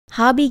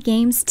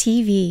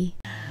HobbyGamesTV.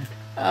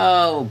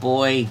 Oh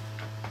boy.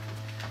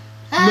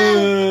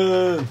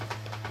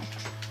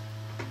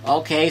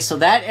 Okay, so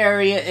that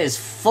area is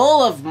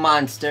full of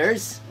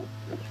monsters.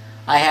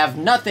 I have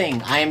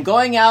nothing. I am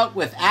going out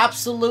with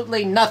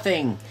absolutely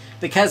nothing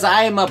because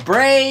I am a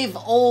brave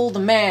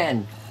old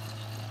man.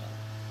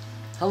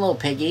 Hello,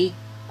 Piggy.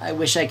 I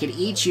wish I could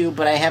eat you,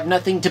 but I have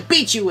nothing to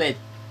beat you with.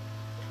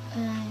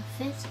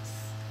 Fists.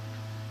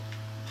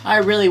 I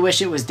really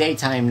wish it was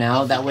daytime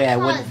now. That way I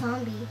wouldn't. A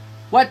zombie.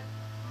 What?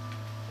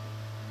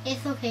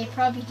 It's okay.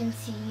 Probably didn't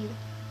see you.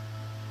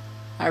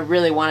 I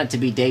really want it to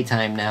be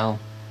daytime now.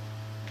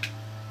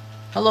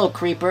 Hello,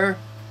 creeper.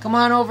 Come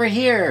on over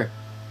here.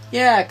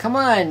 Yeah, come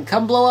on.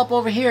 Come blow up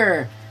over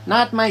here.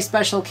 Not my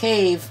special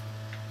cave.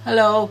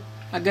 Hello.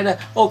 I'm gonna...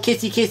 Oh,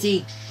 kissy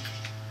kissy.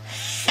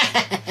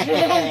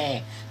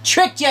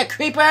 Tricked ya,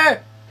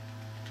 creeper!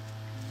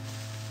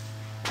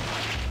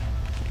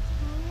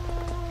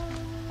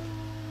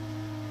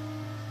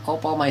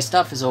 Hope all my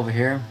stuff is over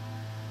here.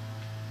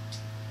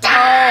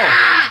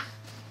 Oh!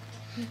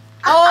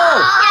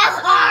 Oh!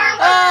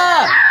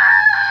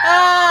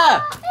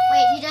 Ah!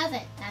 Wait, he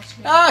doesn't. That's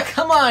true. Ah,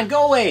 come on,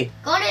 go away.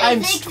 Go to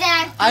the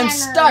zigzag I'm manner.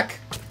 stuck.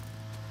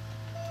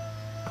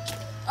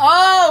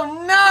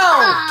 Oh,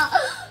 no!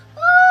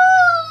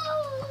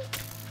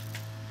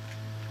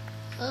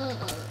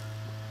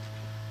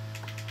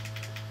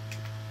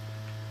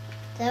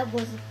 That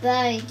was a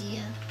bad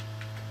idea.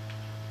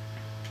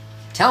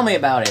 Tell me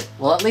about it.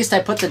 Well, at least I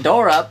put the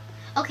door up.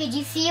 Okay, do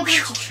you see a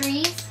bunch of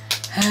trees?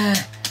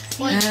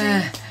 See a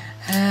tree?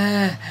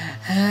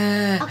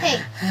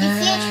 Okay, do you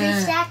see a tree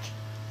stack?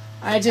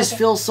 I just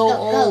feel so Go.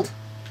 old.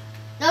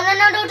 No,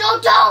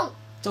 don't!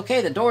 It's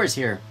okay, the door's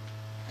here.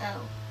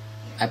 Oh.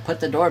 I put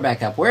the door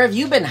back up. Where have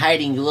you been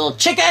hiding, you little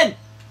chicken?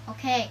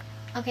 Okay.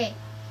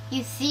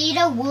 You see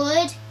the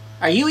wood?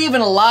 Are you even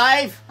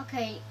alive?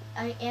 Okay,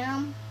 I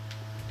am.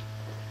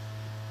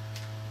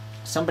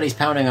 Somebody's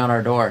pounding on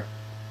our door.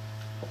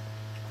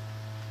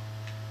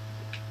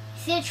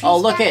 See a tree Oh,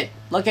 stack?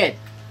 look it.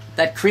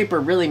 That creeper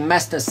really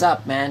messed us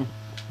up, man.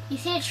 You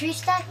see a tree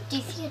stack? Do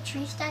you see a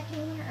tree stack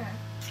in here?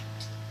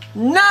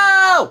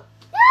 No!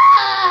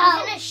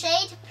 He's in a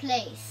shade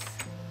place.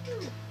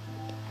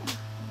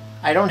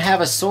 I don't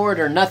have a sword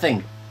or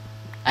nothing.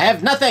 I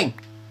have nothing.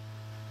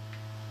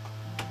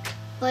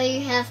 But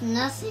you have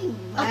nothing,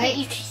 right? Okay,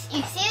 you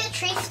see the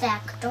tree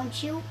stack,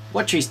 don't you?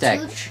 What tree stack?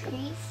 2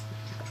 trees.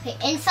 Okay,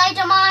 inside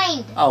the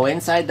mine. Oh,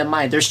 inside the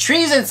mine. There's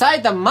trees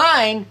inside the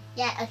mine?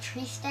 Yeah, a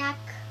tree stack.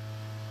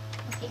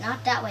 Okay,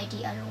 not that way,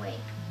 the other way.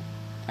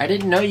 I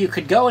didn't know you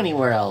could go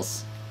anywhere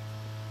else.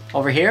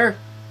 Over here?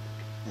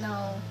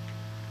 No.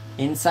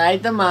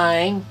 Inside the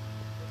mine.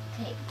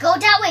 Okay, go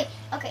that way.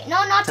 Okay,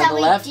 no, not To that the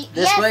way. left?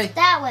 This way? Yes,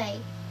 that way.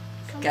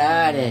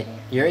 Got it.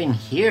 You're in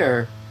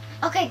here.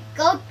 Okay,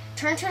 go.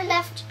 Turn to the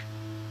left.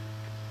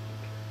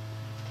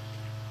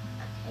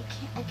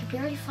 I can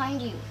barely find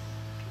you.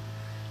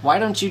 Why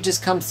don't you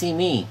just come see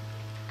me?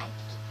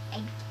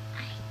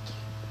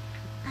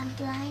 I'm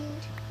blind.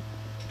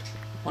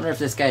 Wonder if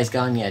this guy's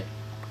gone yet.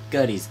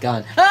 Good, he's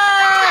gone.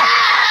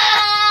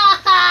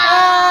 Ah!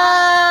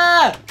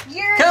 Ah!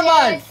 You're Come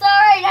dead. on.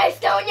 Sorry, nice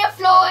knowing you,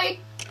 Floyd.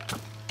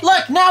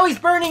 Look, now he's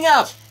burning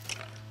up.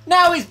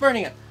 Now he's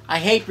burning up. I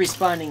hate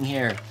respawning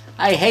here.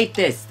 I hate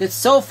this. It's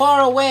so far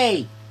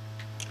away.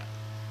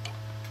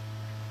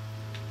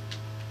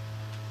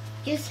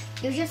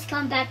 You just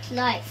come back to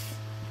life.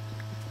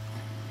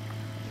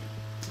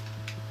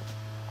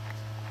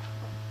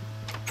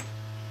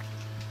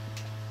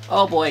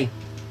 Oh boy.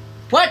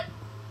 What?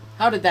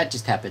 How did that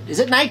just happen? Is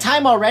it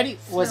nighttime already?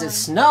 Was it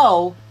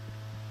snow?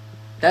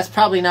 That's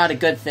probably not a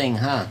good thing,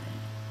 huh?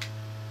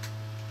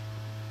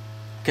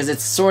 Because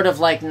it's sort of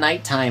like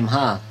nighttime,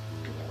 huh?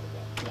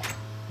 Yeah.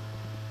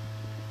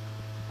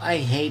 I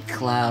hate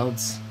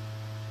clouds.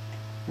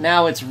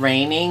 Now it's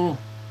raining.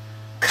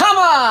 Come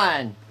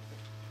on!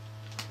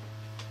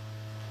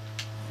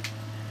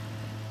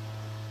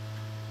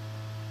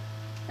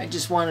 I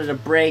just wanted a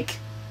break.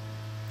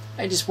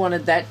 I just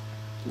wanted that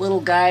little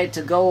guy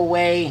to go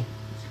away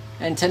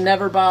and to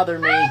never bother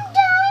me.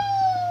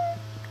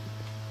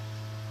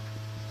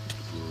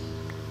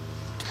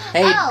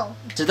 Hey, Oh.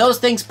 do those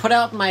things put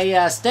out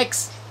my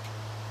sticks?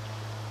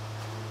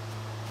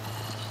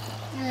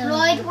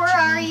 Floyd, where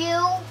are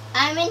you?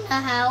 I'm in the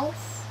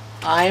house.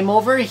 I'm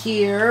over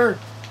here.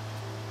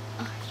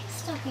 Oh, you're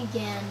stuck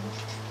again.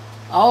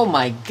 Oh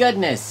my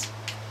goodness.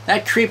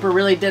 That creeper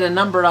really did a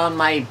number on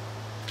my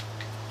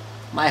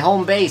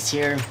home base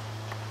here.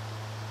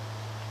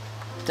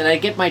 Did I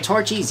get my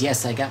torchies?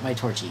 Yes, I got my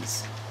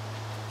torchies.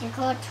 You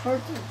got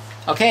turtles.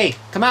 Okay,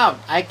 come out.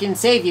 I can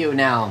save you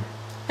now.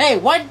 Hey,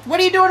 what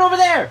are you doing over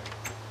there?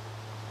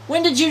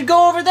 When did you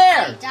go over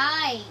there? I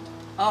died.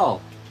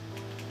 Oh.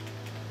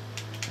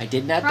 I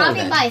did not know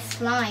Probably that. by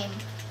slime.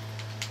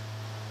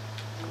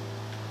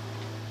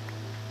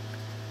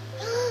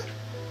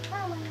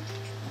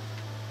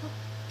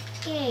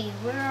 Okay,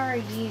 where are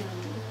you?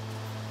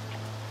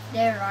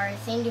 There are.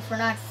 Thank you for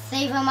not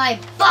saving my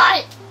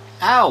butt.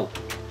 Ow.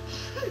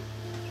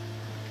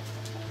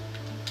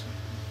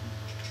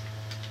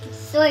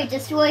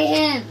 Destroy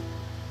him.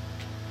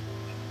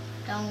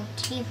 Don't.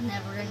 He's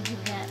never gonna do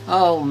that.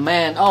 Oh,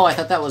 man. Oh, I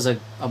thought that was a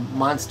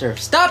monster.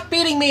 Stop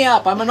beating me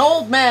up. I'm an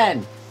old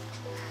man.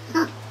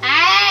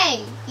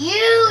 Hey,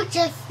 you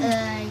just.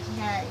 Yeah,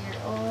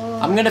 you're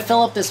old. I'm going to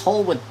fill up this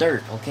hole with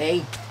dirt,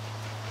 okay?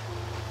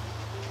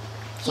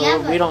 So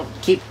Yeah, we don't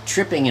keep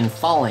tripping and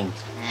falling.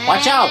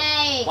 Watch out.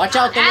 Watch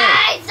out the way.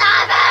 Hey,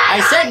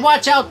 I said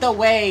watch out the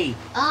way.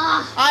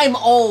 Oh, I'm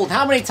old.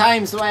 How many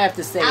times do I have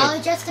to say I it?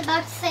 was just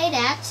about to say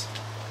that.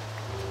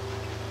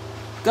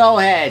 Go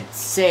ahead.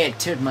 Say it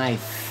to my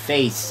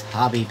face,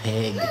 Hobby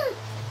Pig.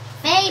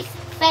 Face.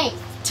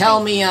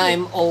 Tell me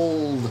I'm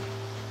old.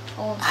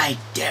 Old. I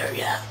dare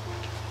ya.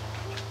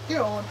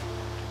 You're old.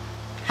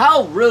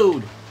 How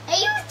rude.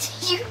 Hey,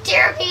 you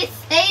dare me to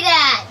say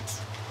that?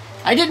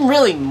 I didn't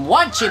really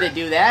want you to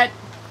do that.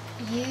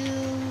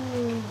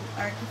 You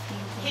are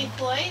confusing. Hey,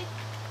 Floyd.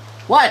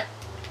 What?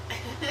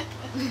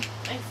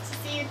 Nice to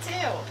see you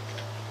too.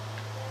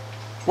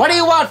 What do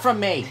you want from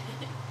me?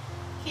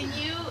 Can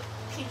you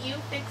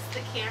fix the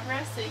camera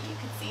so you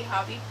can see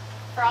Hobby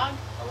Frog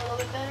a little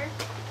bit better?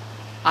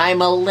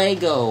 I'm a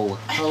Lego.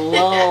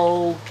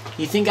 Hello.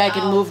 You think I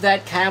can Oh. move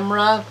that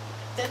camera?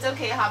 That's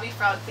okay. Hobby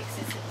Frog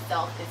fixes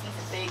himself because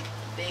he's a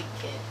big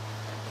kid.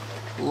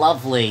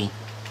 Lovely.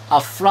 A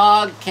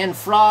frog can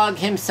frog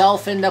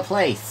himself into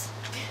place.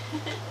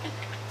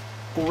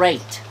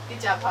 Great. Good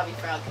job, Hobby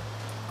Frog.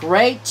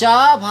 Great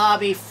job,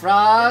 Hobby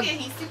Frog. Okay,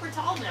 he's super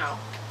tall now.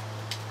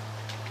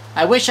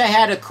 I wish I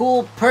had a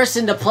cool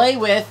person to play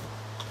with.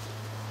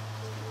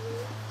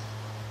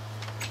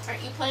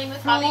 Aren't you playing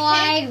with Hobby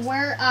Pig? Floyd,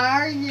 where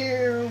are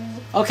you?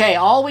 Okay,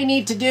 all we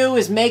need to do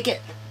is make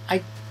it...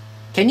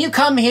 Can you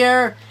come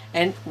here?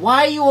 And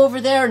why are you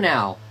over there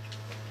now?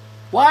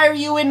 Why are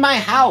you in my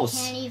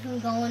house? Can't even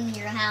go in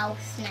your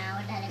house now,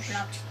 and then it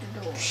blocks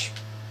the door.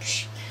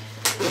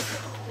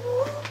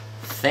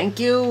 Thank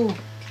you.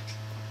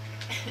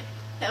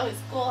 That was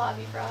cool,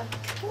 Hobby Frog.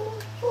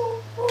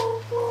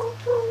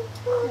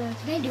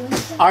 Can I do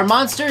anything? Are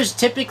monsters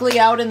typically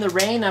out in the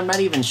rain? I'm not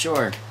even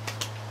sure.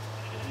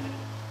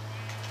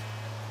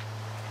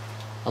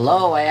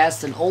 Hello, I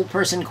asked an old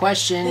person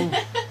question.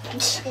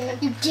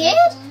 You did?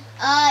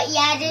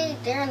 Yeah,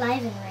 they're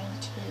alive in rain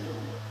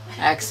too.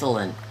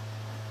 Excellent.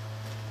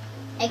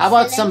 How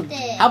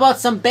about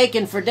some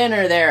bacon for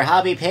dinner there,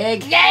 Hobby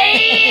Pig?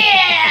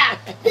 Yeah!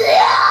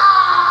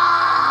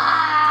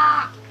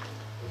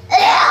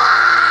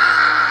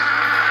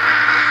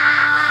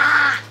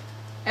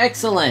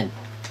 Excellent.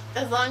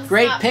 As long as it's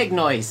Great not pig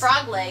noise.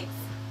 frog legs.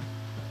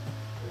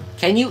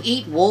 Can you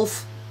eat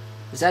wolf?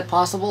 Is that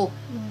possible?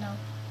 No.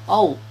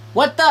 Oh,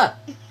 what the?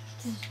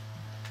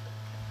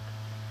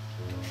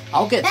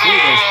 I'll get through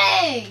this.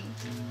 Hey!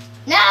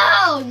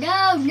 No!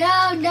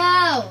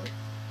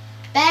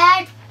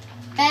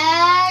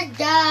 Bad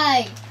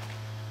guy.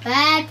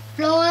 Bad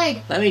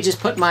Floyd. Let me just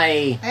put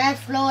my Bad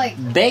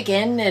Floyd.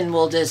 bacon and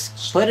we'll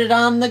just put it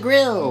on the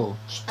grill.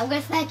 I'm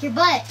gonna smack your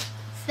butt.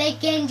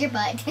 Snake in your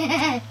butt.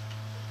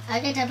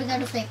 Okay, time to go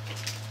to sleep.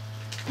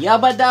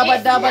 Yabba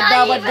dabba dabba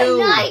dabba It's not even doo.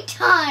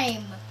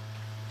 nighttime.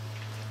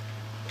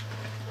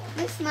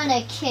 It's not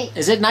a cake.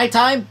 Is it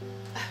nighttime?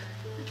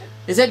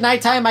 Is it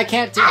nighttime? I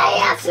can't do.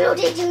 I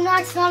absolutely do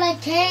not smell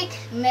like cake,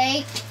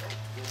 mate.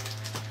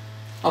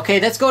 Okay,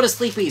 let's go to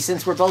sleepy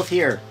since we're both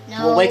here.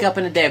 No. We'll wake up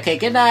in a day. Okay,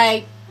 good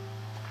night.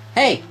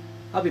 Hey,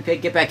 Hobby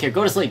Pig, get back here.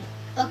 Go to sleep.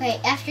 Okay,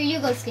 after you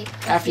go to sleep.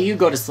 After you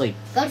go to sleep.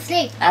 Go to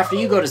sleep. After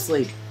you go to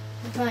sleep.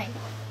 Fine.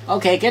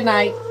 Okay, good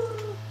night.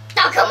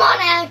 Oh, come on,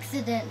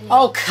 accidentally.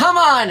 Oh, come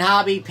on,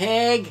 Hobby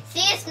Pig. See,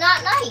 it's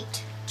not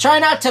night. Try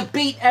not to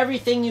beat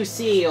everything you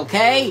see,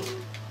 okay?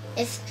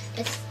 It's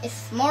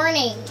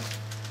morning.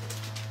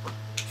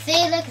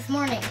 See, look, it's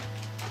morning.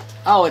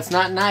 Oh, it's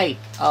not night.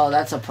 Oh,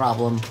 that's a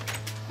problem.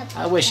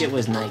 I wish it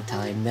was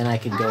nighttime. Then I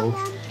could go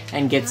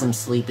and get some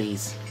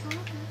sleepies.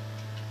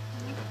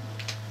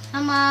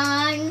 Come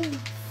on,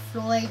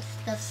 Floyd's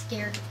the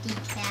scaredy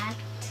cat.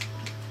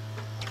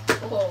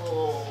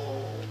 Oh.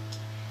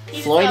 He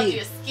just Floydie. called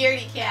you a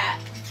scaredy cat.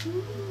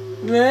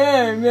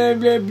 Blah, blah,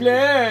 blah,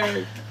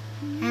 blah.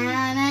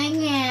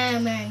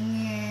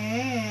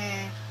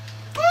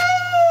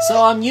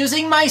 So I'm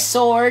using my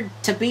sword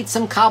to beat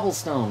some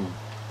cobblestone.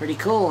 Pretty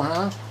cool,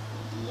 huh?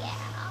 Yeah.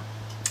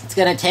 It's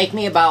gonna take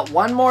me about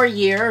one more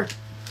year.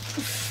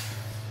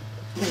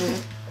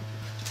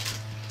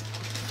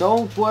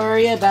 Don't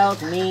worry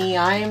about me.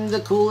 I'm the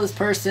coolest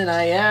person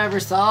I ever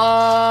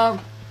saw.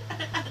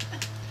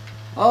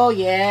 Oh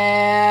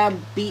yeah,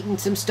 beating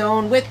some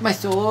stone with my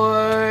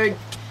sword.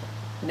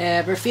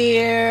 Never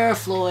fear,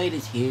 Floyd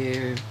is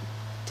here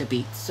to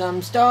beat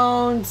some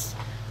stones.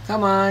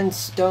 Come on,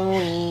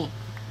 Stony.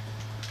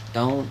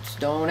 Don't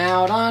stone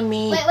out on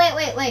me.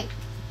 Wait.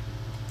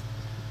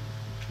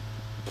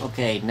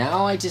 Okay,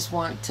 now I just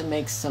want to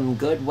make some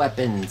good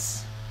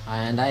weapons.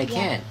 And I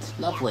can't.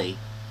 Lovely.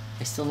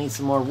 I still need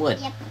some more wood.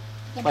 Yep.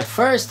 But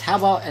first, how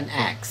about an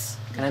axe?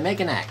 Can I make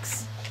an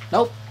axe?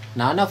 Nope.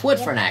 Not enough wood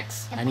for an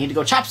axe. I need to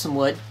go chop some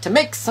wood to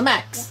make some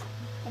axe.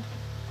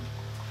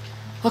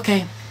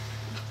 Okay.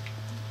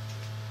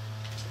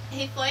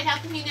 Hey Floyd, how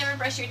come you never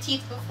brush your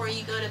teeth before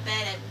you go to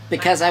bed? And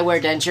Because I wear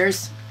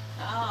dentures.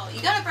 Oh,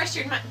 you gotta brush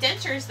your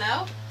dentures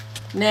though.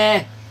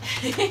 Nah.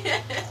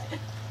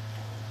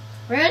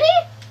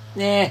 Really?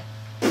 Nah.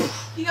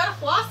 You gotta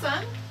floss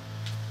them.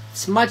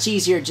 It's much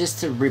easier just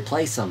to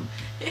replace them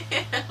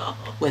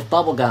with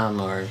bubble gum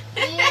or.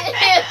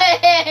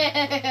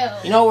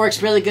 You know what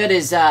works really good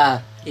is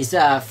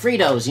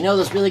Fritos. You know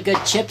those really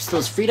good chips,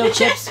 those Frito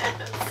chips?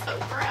 So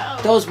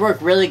gross. Those work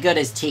really good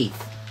as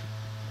teeth.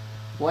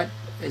 What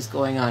is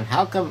going on?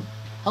 How come?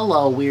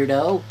 Hello,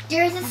 weirdo.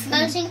 There's a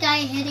skeleton guy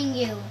hitting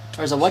you.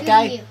 There's a what Shooting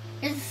guy? You.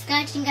 There's a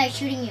skeleton guy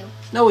shooting you.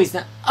 No, he's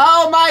not.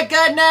 Oh my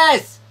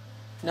goodness!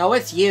 No,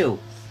 it's you.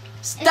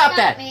 Stop It's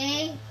that! not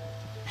me.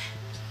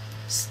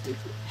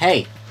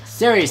 Hey,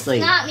 seriously.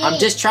 It's not me. I'm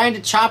just trying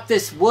to chop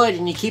this wood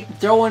and you keep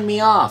throwing me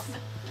off.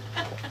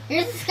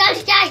 There's a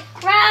skeleton guy.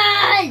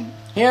 Run!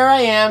 Here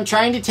I am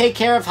trying to take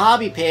care of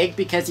Hobby Pig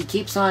because he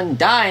keeps on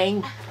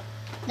dying.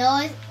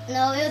 No, it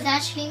was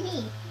actually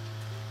me.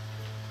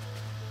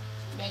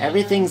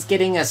 Everything's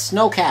getting a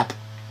snow cap.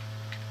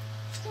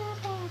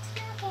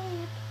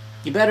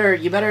 You better,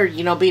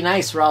 be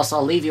nice or else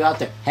I'll leave you out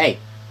there. Hey,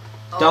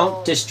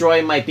 don't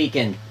destroy my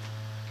beacon.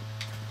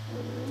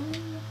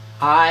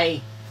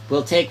 I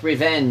will take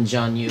revenge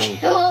on you.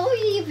 What will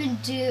you even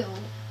do?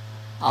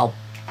 I'll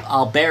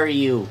bury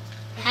you.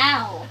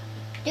 How?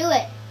 Do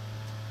it.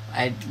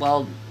 I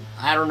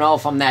don't know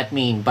if I'm that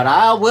mean, but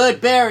I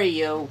would bury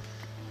you.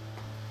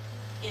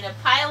 In a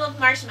pile of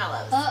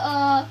marshmallows.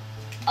 Uh-oh.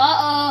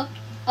 Uh-oh.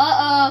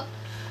 Uh-oh.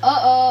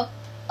 Uh-oh.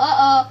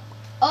 Uh-oh.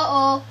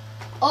 Uh-oh.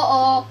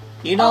 Uh-oh.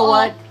 You know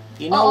what?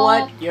 You know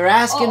what? You're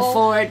asking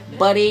for it,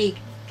 buddy.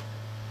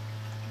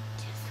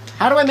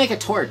 How do I make a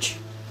torch?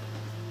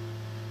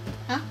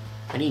 Huh?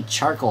 I need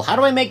charcoal. How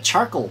do I make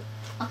charcoal?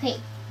 Okay.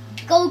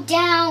 Go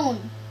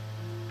down.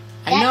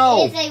 I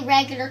know. That is a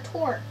regular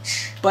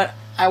torch. But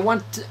I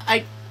want to,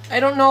 I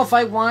don't know if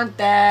I want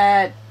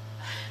that.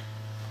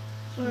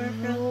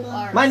 You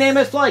are... My name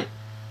is Floyd.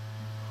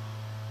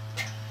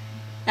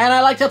 And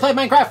I like to play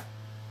Minecraft.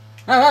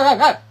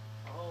 Oh.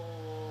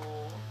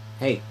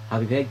 Hey,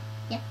 Hobby Pig.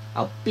 Yeah.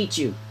 I'll beat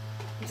you.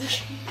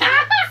 Say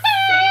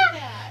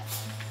that.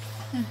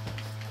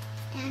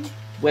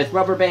 With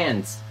rubber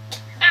bands.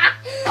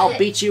 I'll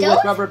beat you with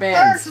rubber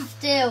bands.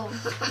 Still.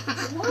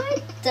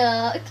 What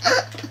the?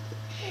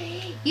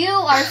 You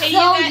are Hey,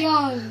 so you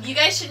young. You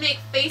guys should make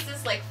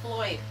faces like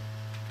Floyd.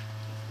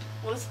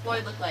 What does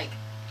Floyd look like?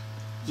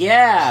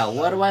 Yeah,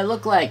 what do I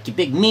look like? You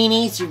big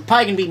meanies? You're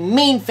probably gonna be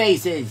mean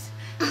faces.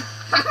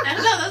 I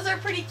don't know, those are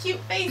pretty cute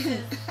faces.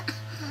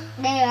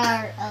 They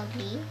are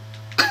ugly.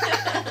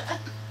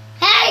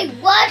 Hey,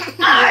 what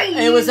are you?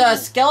 It was a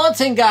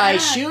skeleton guy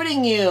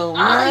shooting you.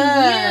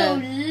 Oh,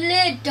 you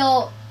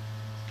little.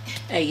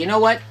 Hey, you know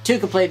what? Two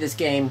can play this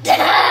game.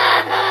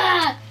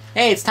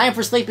 Hey, it's time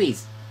for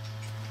sleepies.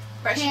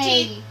 Brush your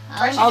Hey, teeth. I'm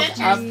Brush your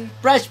dentures.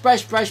 Brush,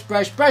 brush, brush,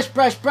 brush, brush,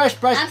 brush, brush,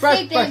 brush, I'm brush,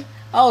 sleeping. brush.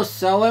 Oh,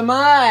 so am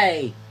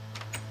I.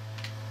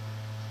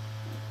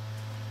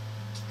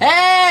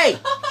 Hey!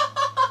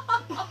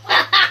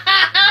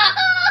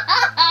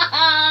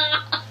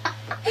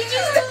 You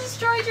just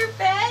destroyed your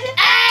bed?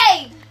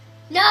 Hey!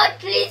 No,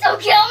 please don't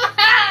kill me!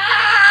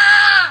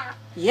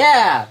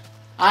 Yeah,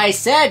 I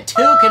said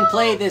two can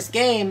play this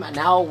game.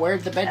 Now,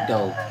 where'd the bed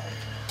go?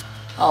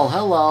 Oh,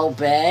 hello,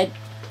 bed.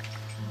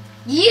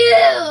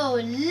 You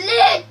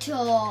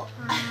little.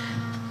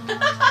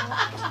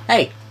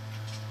 Hey,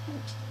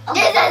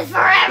 This is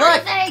for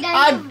look, everything.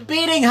 I'm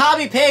beating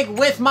Hobby Pig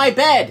with my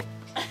bed.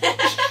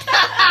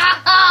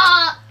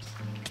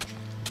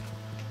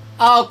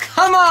 Oh,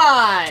 come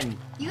on!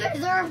 You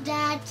deserve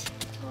that.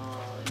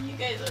 Oh, you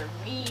guys are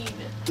mean.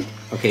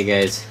 Okay,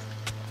 guys,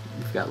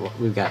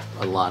 we've got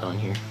a lot on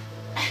here.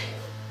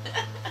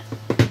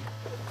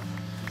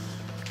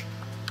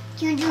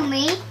 Can you do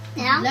me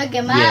now? Look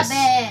at my Yes.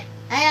 bed.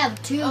 I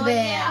have two Oh beds.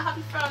 yeah,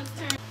 Hobby Frog's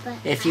turn.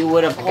 If you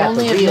would have I got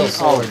only the real admitted-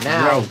 sword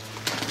now.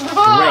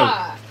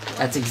 Great.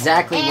 That's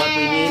exactly what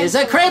we need. Is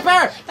a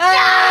creeper.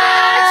 Ah!